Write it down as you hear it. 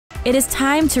It is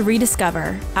time to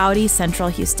rediscover Audi Central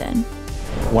Houston.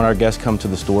 When our guests come to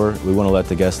the store, we want to let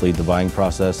the guests lead the buying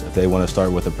process. If they want to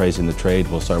start with appraising the trade,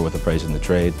 we'll start with appraising the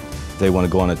trade. If they want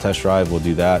to go on a test drive, we'll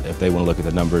do that. If they want to look at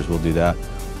the numbers, we'll do that.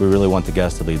 We really want the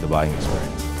guests to lead the buying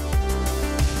experience.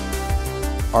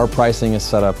 Our pricing is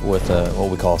set up with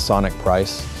what we call a sonic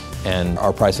price, and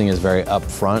our pricing is very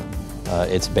upfront.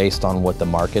 It's based on what the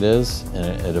market is,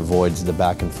 and it avoids the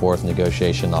back and forth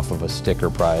negotiation off of a sticker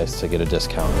price to get a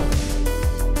discount.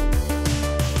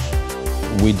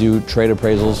 We do trade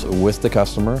appraisals with the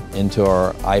customer into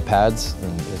our iPads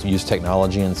and use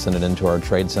technology and send it into our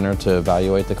trade center to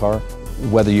evaluate the car.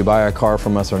 Whether you buy a car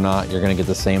from us or not, you're going to get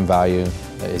the same value.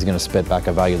 It's going to spit back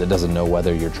a value that doesn't know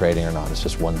whether you're trading or not. It's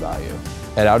just one value.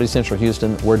 At Audi Central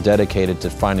Houston, we're dedicated to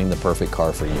finding the perfect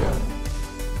car for you.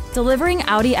 Delivering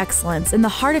Audi excellence in the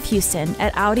heart of Houston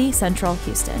at Audi Central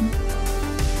Houston.